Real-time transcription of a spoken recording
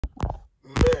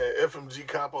Man, FMG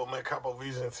Capo, man, Capo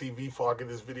Vision TV. Before I get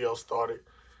this video started,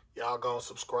 y'all gonna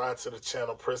subscribe to the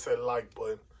channel, press that like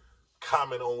button,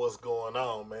 comment on what's going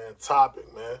on, man.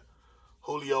 Topic, man.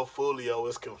 Foolio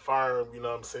is confirmed, you know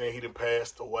what I'm saying? He done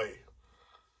passed away.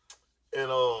 And,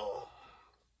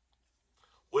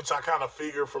 which I kind of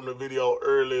figured from the video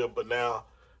earlier, but now,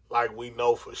 like, we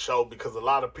know for sure because a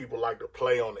lot of people like to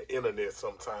play on the internet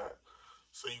sometimes.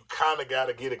 So you kind of got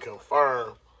to get it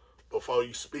confirmed before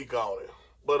you speak on it.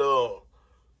 But,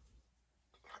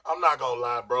 I'm not gonna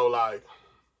lie, bro, like,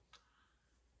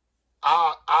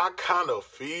 I kind of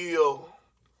feel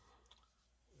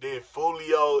that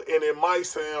Foolio, and it might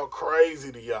sound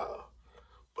crazy to y'all,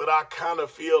 but I kind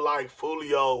of feel like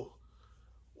Foolio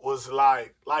was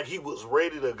like he was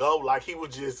ready to go, like he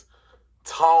was just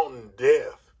taunting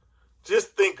death. Just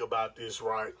think about this,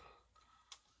 right?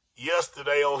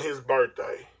 Yesterday on his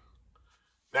birthday,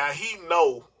 now he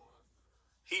know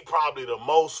he probably the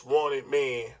most wanted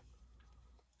man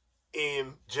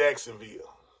in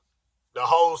Jacksonville. The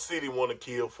whole city want to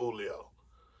kill Foolio.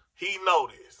 He know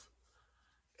this.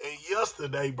 And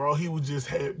yesterday, bro, he was just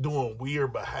doing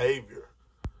weird behavior.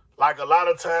 Like a lot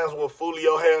of times when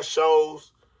Foolio has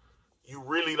shows, you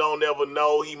really don't ever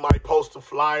know. He might post a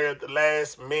flyer at the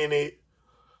last minute,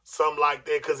 something like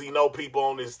that, because he know people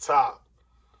on his top.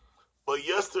 But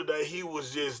yesterday, he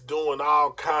was just doing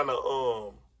all kind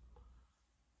of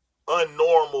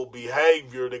unnormal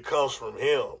behavior that comes from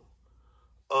him.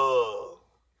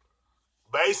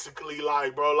 Basically,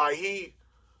 like, bro,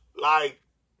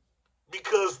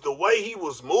 because the way he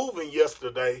was moving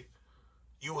yesterday,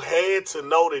 you had to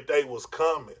know that they was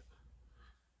coming.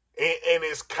 And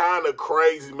it's kind of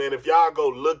crazy, man. If y'all go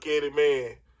look at it,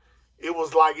 man,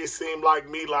 it seemed like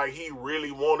me, like he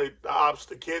really wanted the ops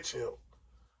to catch him.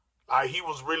 Like he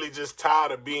was really just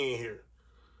tired of being here.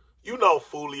 You know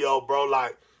Foolio, bro.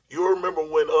 Like, you remember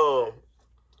when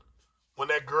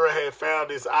that girl had found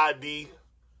this ID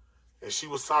and she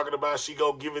was talking about she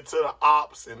gonna give it to the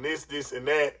ops and this, and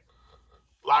that.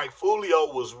 Like,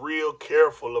 Foolio was real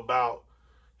careful about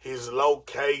his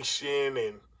location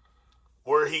and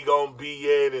where he gonna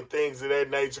be at and things of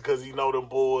that nature because he know them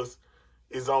boys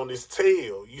is on his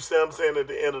tail. You see what I'm saying? At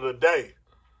the end of the day.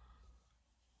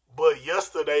 But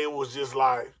yesterday it was just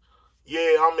like,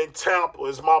 yeah, I'm in Tampa.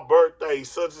 It's my birthday,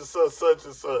 such and such, such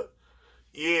and such.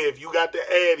 Yeah, if you got the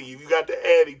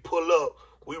Addy, pull up.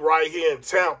 We right here in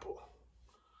Tampa.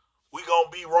 We gonna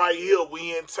be right here.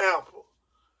 We in Tampa.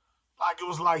 Like, it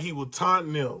was like he was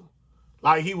taunting them.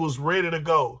 Like he was ready to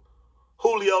go.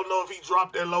 Julio know if he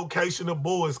dropped that location, the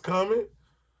boys coming.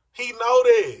 He know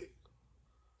that.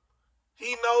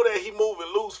 He know that he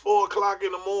moving loose 4 o'clock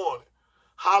in the morning.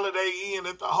 Holiday Inn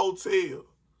at the hotel.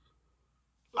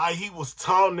 Like he was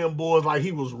taunting them boys, like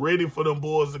he was ready for them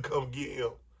boys to come get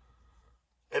him.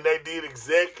 And they did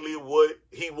exactly what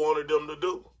he wanted them to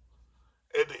do.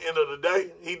 At the end of the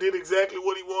day, he did exactly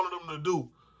what he wanted them to do.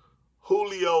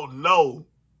 Julio know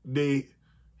that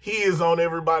he is on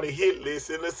everybody's hit list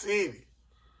in the city.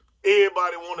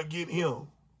 Everybody want to get him.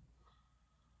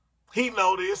 He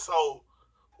know this, so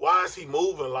why is he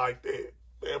moving like that?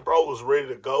 Man, bro was ready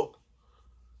to go.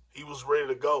 He was ready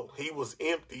to go. He was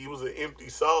empty. He was an empty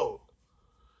soul.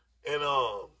 And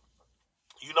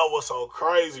you know what's so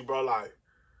crazy, bro? Like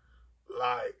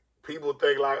people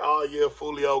think like, oh yeah,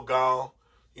 Foolio gone.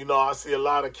 You know, I see a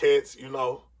lot of cats, you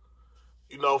know,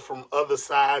 from other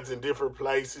sides and different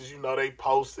places, you know, they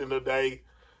posting today.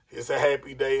 It's a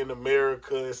happy day in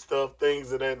America and stuff,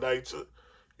 things of that nature.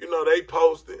 You know, they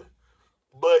posting.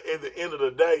 But at the end of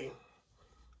the day,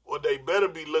 what they better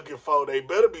be looking for, they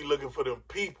better be looking for them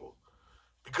people.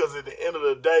 Because at the end of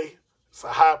the day, it's a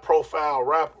high-profile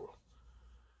rapper.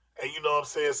 And you know what I'm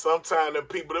saying? Sometimes them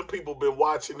people been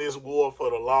watching this war for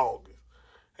the longest.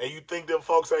 And you think them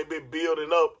folks ain't been building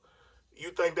up.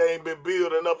 You think they ain't been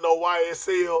building up no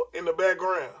YSL in the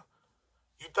background.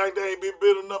 You think they ain't been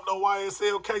building up no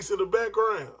YSL case in the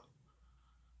background.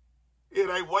 Yeah,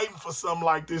 they waiting for something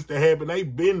like this to happen. They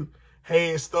been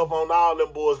had stuff on all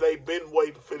them boys. They been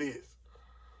waiting for this.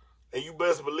 And you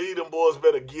best believe them boys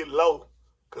better get low.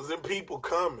 Because them people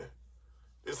coming.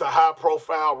 It's a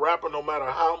high-profile rapper no matter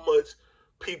how much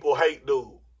people hate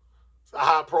dude. It's a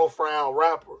high-profile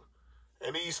rapper.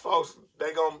 And these folks, they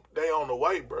on the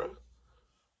way, bro. You know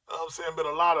what I'm saying?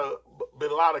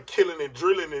 Been a lot of killing and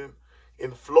drilling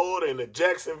in Florida, in the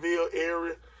Jacksonville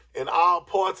area, in all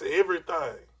parts of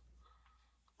everything.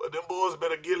 But them boys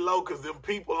better get low because them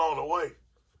people on the way.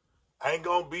 Ain't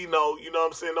gonna be no, you know what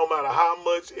I'm saying, no matter how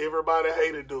much everybody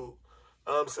hated dude. You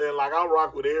know what I'm saying? Like, I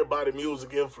rock with everybody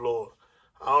music in Florida.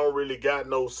 I don't really got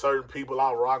no certain people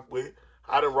I rock with.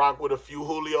 I done rock with a few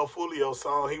Foolio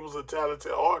songs. He was a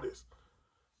talented artist.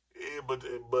 Yeah, but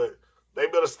they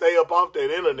better stay up off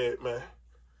that internet, man.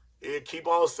 Yeah, keep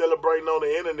on celebrating on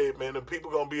the internet, man. The people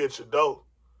gonna be at your door.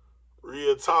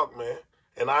 Real talk, man.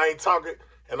 And I ain't talking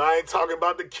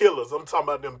about the killers. I'm talking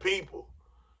about them people.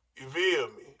 You feel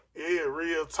me? Yeah,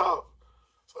 real talk.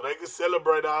 So they can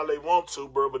celebrate all they want to,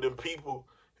 bro, but them people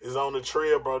is on the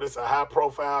trail, bro. This a high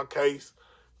profile case.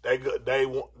 They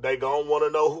gonna want to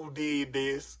know who did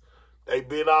this. They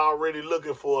been already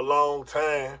looking for a long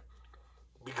time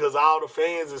because all the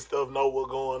fans and stuff know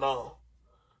what's going on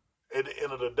at the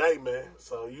end of the day, man.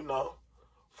 So, you know,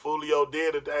 Foolio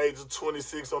dead at the age of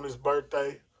 26 on his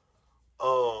birthday.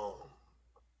 23rd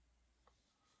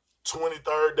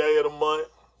day of the month.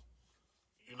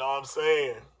 You know what I'm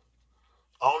saying?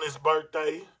 On his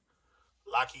birthday,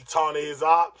 like he taunted his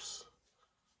ops.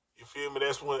 You feel me?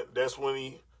 That's when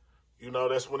he,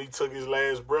 that's when he took his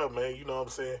last breath, man. You know what I'm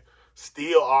saying?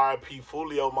 Still R.I.P.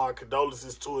 Foolio, my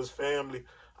condolences to his family.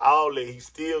 All that. He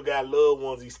still got loved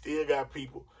ones. He still got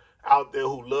people out there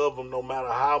who love him no matter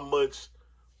how much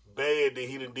bad that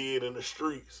he done did in the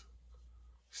streets.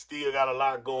 Still got a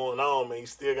lot going on, man. He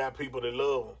still got people that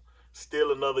love him.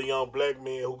 Still another young black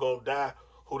man who gonna die,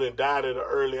 who done died at an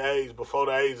early age, before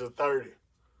the age of 30,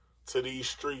 to these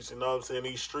streets. You know what I'm saying?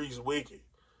 These streets wicked.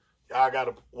 Y'all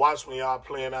gotta watch when y'all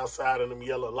playing outside in them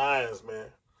yellow lines, man.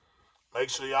 Make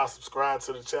sure y'all subscribe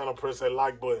to the channel, press that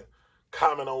like button,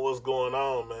 comment on what's going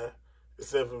on, man.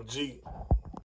 It's FMG.